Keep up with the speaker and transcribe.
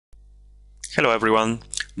Hello everyone,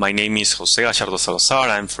 my name is Jose Gallardo Salazar,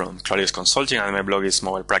 I'm from Clarius Consulting and my blog is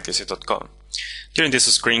mobilepractices.com. During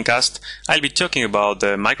this screencast, I'll be talking about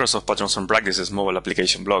the Microsoft Patterns and Practices mobile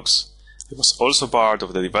application blogs. I was also part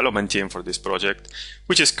of the development team for this project,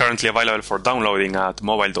 which is currently available for downloading at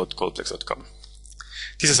mobile.coldplex.com.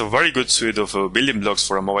 This is a very good suite of building blocks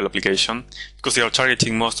for a mobile application because they are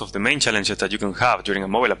targeting most of the main challenges that you can have during a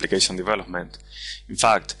mobile application development. In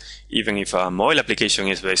fact, even if a mobile application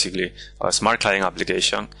is basically a smart client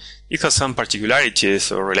application, it has some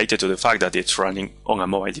particularities related to the fact that it's running on a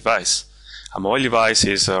mobile device. A mobile device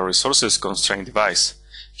is a resources-constrained device.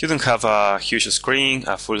 You don't have a huge screen,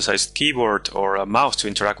 a full-sized keyboard, or a mouse to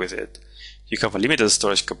interact with it. You have a limited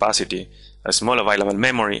storage capacity, a small available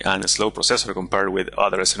memory, and a slow processor compared with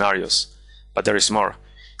other scenarios. But there is more.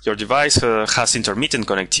 Your device has intermittent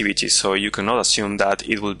connectivity, so you cannot assume that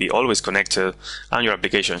it will be always connected and your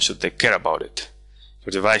application should take care about it.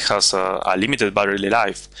 Your device has a limited battery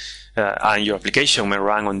life, and your application may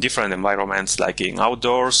run on different environments, like in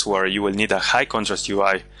outdoors where you will need a high contrast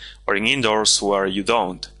UI, or in indoors where you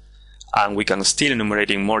don't. And we can still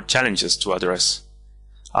enumerating more challenges to address.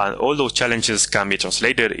 And all those challenges can be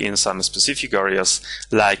translated in some specific areas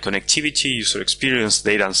like connectivity, user experience,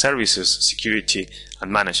 data and services, security,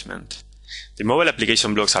 and management. The mobile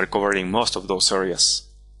application blocks are covering most of those areas.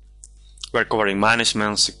 We are covering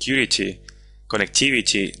management, security,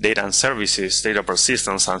 connectivity, data and services, data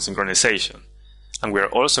persistence, and synchronization. And we are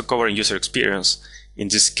also covering user experience, in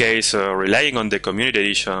this case relying on the community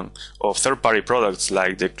edition of third-party products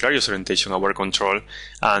like the Clarius Orientation Aware Control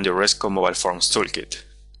and the RESCO Mobile Forms Toolkit.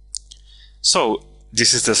 So,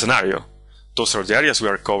 this is the scenario. Those are the areas we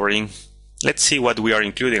are covering. Let's see what we are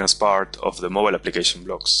including as part of the mobile application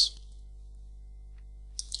blocks.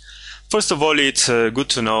 First of all, it's good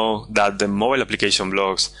to know that the mobile application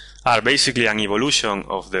blocks are basically an evolution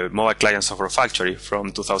of the Mobile Client Software Factory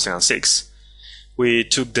from 2006. We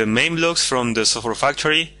took the main blocks from the Software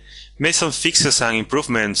Factory, made some fixes and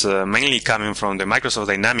improvements mainly coming from the Microsoft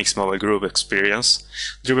Dynamics Mobile Group experience,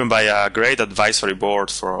 driven by a great advisory board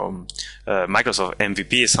from Microsoft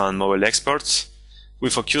MVPs and mobile experts. We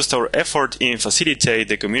focused our effort in facilitate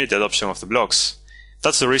the community adoption of the blocks.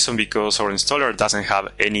 That's the reason because our installer doesn't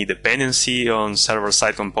have any dependency on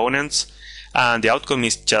server-side components, and the outcome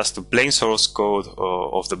is just plain source code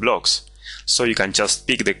of the blocks. So you can just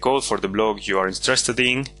pick the code for the block you are interested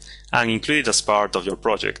in and include it as part of your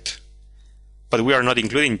project. But we are not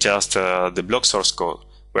including just the block source code.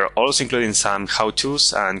 We are also including some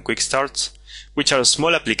how-tos and quick starts, which are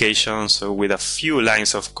small applications with a few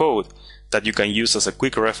lines of code that you can use as a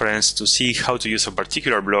quick reference to see how to use a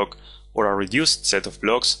particular block or a reduced set of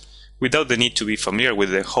blocks without the need to be familiar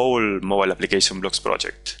with the whole mobile application blocks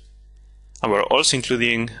project. And we're also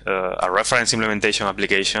including a reference implementation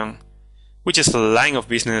application, which is a line of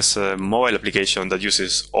business mobile application that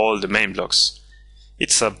uses all the main blocks.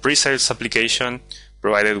 It's a pre-sales application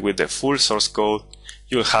provided with the full source code.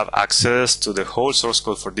 You'll have access to the whole source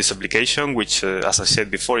code for this application, which, as I said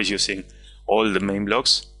before, is using all the main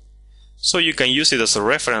blocks. So you can use it as a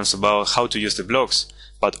reference about how to use the blocks,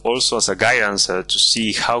 but also as a guidance to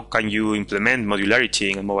see how can you implement modularity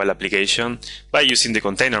in a mobile application by using the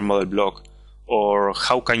container model block, or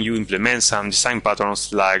how can you implement some design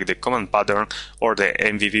patterns like the command pattern or the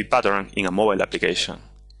MVP pattern in a mobile application.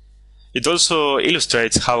 It also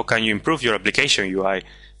illustrates how can you improve your application UI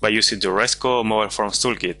by using the RESCO Mobile Forms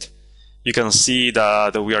Toolkit. You can see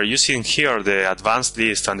that we are using here the advanced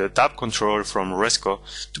list and the tab control from RESCO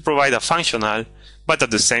to provide a functional, but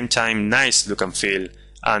at the same time nice look and feel,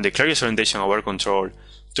 and the Clarius Orientation Aware Control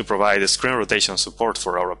to provide screen rotation support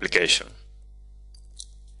for our application.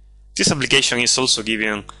 This application is also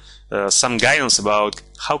giving some guidance about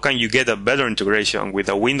how can you get a better integration with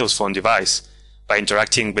a Windows Phone device by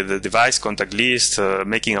interacting with the device contact list,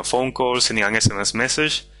 making a phone call, sending an SMS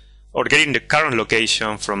message, or getting the current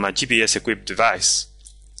location from a GPS-equipped device.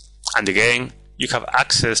 And again, you have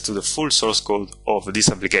access to the full source code of this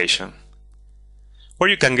application. Where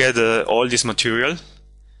you can get all this material?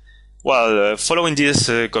 Well, following this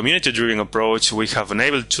community-driven approach, we have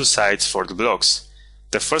enabled two sites for the blocks.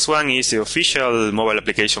 The first one is the official mobile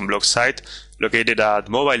application blog site located at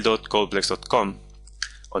mobile.coldplex.com.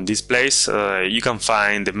 On this place, you can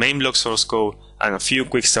find the main blog source code and a few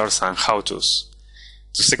quick starts and how-tos.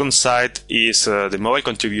 The second site is the mobile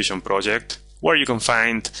contribution project, where you can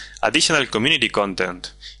find additional community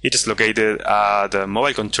content. It is located at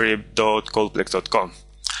mobilecontrib.coldplex.com.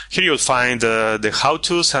 Here you'll find the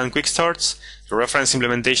how-tos and quick starts, the reference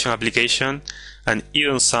implementation application, and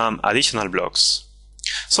even some additional blocks.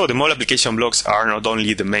 So the mobile application blocks are not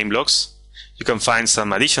only the main blocks. you can find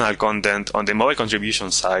some additional content on the mobile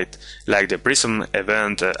contribution site, like the Prism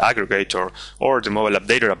event aggregator or the mobile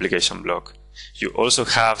updater application blog. You also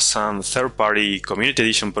have some third-party community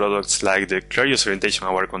edition products like the Clarius Orientation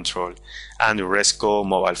Aware Control and the RESCO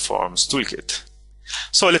Mobile Forms Toolkit.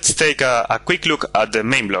 So let's take a quick look at the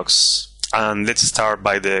main blocks, and let's start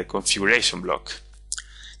by the configuration block.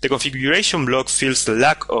 The configuration block fills the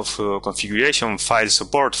lack of configuration file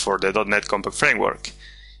support for the .NET Compact Framework.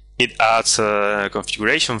 It adds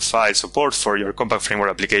configuration file support for your Compact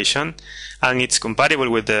Framework application, and it's compatible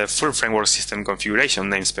with the full framework system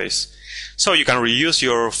configuration namespace. So you can reuse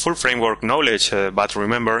your full framework knowledge, but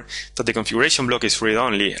remember that the configuration block is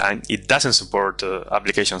read-only and it doesn't support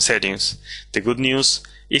application settings. The good news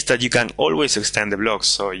is that you can always extend the block,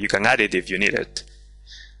 so you can add it if you need it.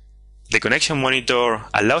 The connection monitor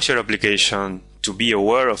allows your application to be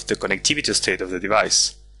aware of the connectivity state of the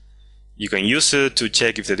device. You can use it to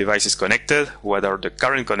check if the device is connected, what are the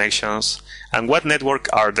current connections, and what network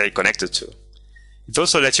are they connected to. It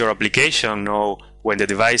also lets your application know when the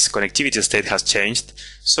device connectivity state has changed,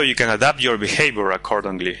 so you can adapt your behavior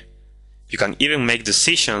accordingly. You can even make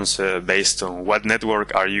decisions based on what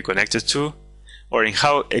network are you connected to, or in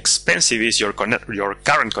how expensive is your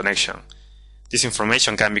current connection. This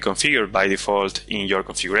information can be configured by default in your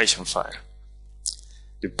configuration file.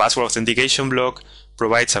 The password authentication block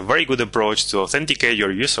provides a very good approach to authenticate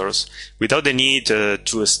your users without the need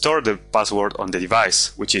to store the password on the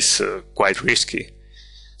device, which is quite risky.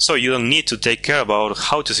 So you don't need to take care about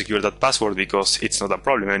how to secure that password because it's not a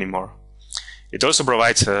problem anymore. It also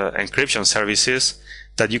provides encryption services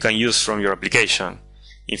that you can use from your application.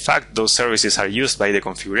 In fact, those services are used by the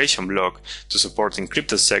configuration block to support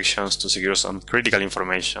encrypted sections to secure some critical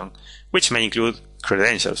information, which may include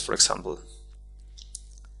credentials, for example.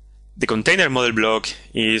 The container model block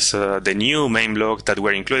is the new main block that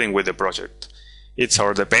we're including with the project. It's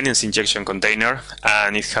our dependency injection container,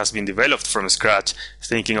 and it has been developed from scratch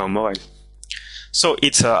thinking on mobile. So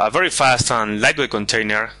it's a very fast and lightweight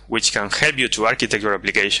container which can help you to architect your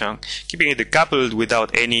application, keeping it decoupled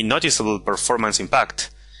without any noticeable performance impact.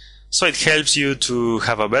 So it helps you to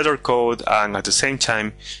have a better code, and at the same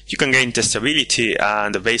time you can gain testability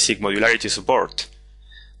and the basic modularity support.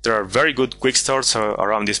 There are very good quick starts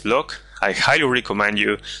around this block. I highly recommend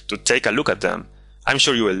you to take a look at them. I'm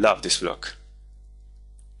sure you will love this block.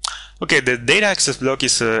 Okay, the data access block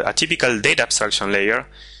is a typical data abstraction layer.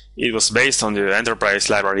 It was based on the enterprise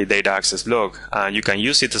library data access block, and you can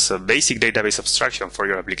use it as a basic database abstraction for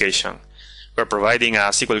your application. We're providing a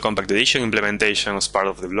SQL Compact Edition implementation as part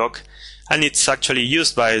of the block, and it's actually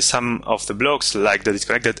used by some of the blocks like the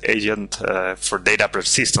disconnected agent for data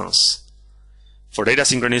persistence. For data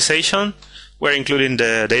synchronization, we're including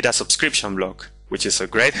the data subscription block, which is a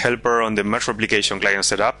great helper on the Mesh Replication client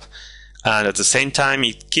setup, and at the same time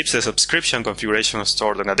it keeps the subscription configuration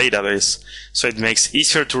stored in a database, so it makes it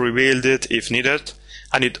easier to rebuild it if needed,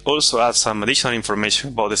 and it also adds some additional information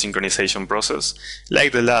about the synchronization process,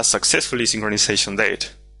 like the last successfully synchronization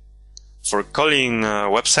date. For calling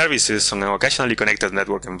web services on an occasionally connected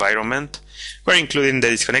network environment, we're including the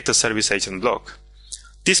disconnected service agent block.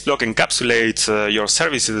 This block encapsulates your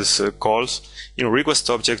services calls in request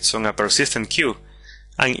objects on a persistent queue,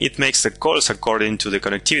 and it makes the calls according to the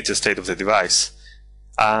connectivity state of the device,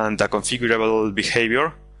 and a configurable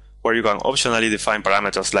behavior where you can optionally define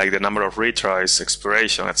parameters like the number of retries,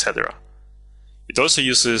 expiration, etc. It also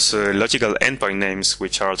uses logical endpoint names,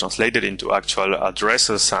 which are translated into actual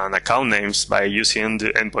addresses and account names by using the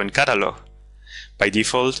endpoint catalog. By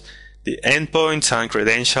default, the endpoints and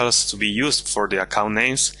credentials to be used for the account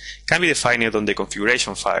names can be defined on the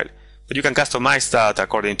configuration file, but you can customize that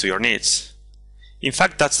according to your needs. In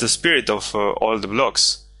fact, that's the spirit of all the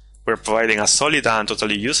blocks. We're providing a solid and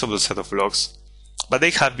totally usable set of blocks, but they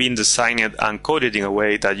have been designed and coded in a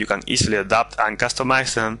way that you can easily adapt and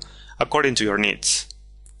customize them according to your needs.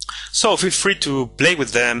 So feel free to play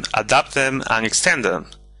with them, adapt them, and extend them.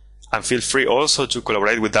 And feel free also to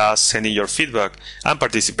collaborate with us, sending your feedback and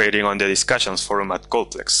participating on the discussions forum at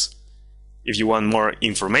Codeplex. If you want more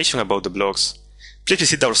information about the blocks, please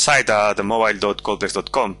visit our site at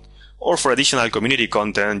mobile.codeplex.com, or for additional community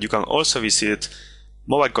content, you can also visit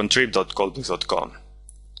mobilecontrib.codeplex.com.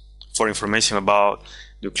 For information about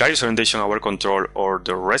the Clarius Orientation Aware Control or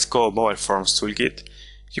the RESCO Mobile Forms Toolkit,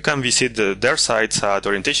 you can visit their sites at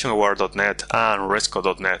orientationaware.net and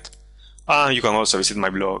resco.net. And you can also visit my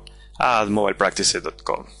blog at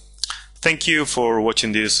mobilepractices.com. Thank you for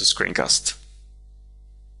watching this screencast.